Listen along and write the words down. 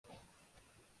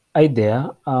Hi there.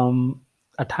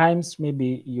 At times,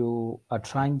 maybe you are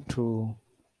trying to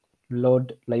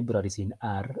load libraries in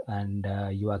R and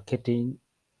you are getting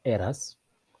errors.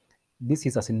 This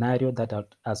is a scenario that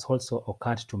has also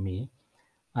occurred to me.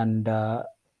 And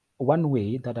one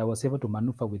way that I was able to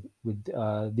maneuver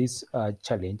with this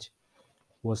challenge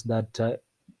was that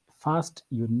first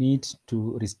you need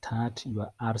to restart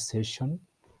your R session.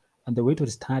 And the way to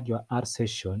restart your R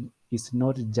session is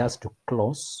not just to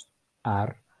close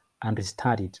R and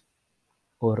restart it,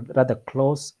 or rather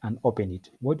close and open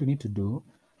it. What you need to do,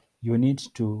 you need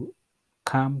to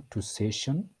come to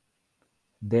session,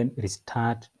 then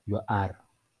restart your R.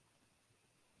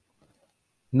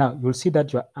 Now you'll see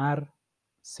that your R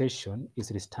session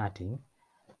is restarting.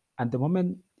 And the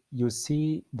moment you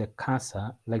see the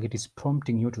cursor, like it is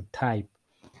prompting you to type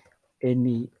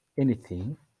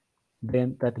anything,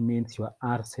 then that means your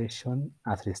R session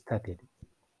has restarted.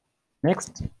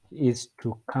 Next is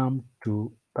to come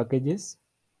to packages,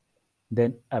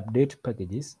 then update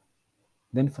packages.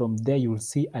 Then from there, you will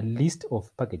see a list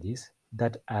of packages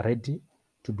that are ready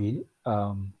to be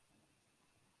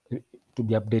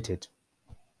updated.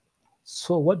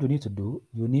 So what you need to do,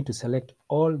 you need to select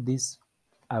all these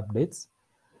updates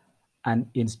and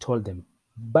install them.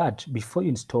 But before you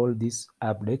install these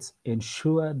updates,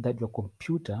 ensure that your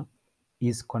computer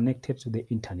is connected to the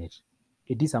internet.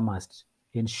 It is a must.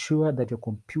 Ensure that your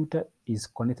computer is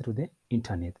connected to the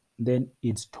internet. Then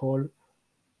install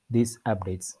these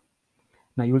updates.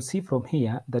 Now you'll see from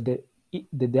here that the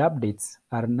updates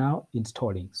are now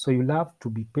installing. So you'll have to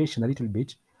be patient a little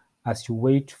bit as you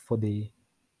wait for the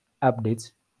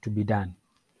updates to be done.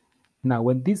 Now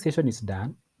when this session is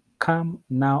done, come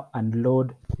now and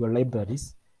load your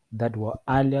libraries that were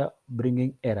earlier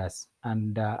bringing errors.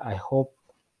 And I hope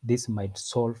this might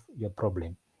solve your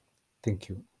problem. Thank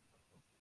you.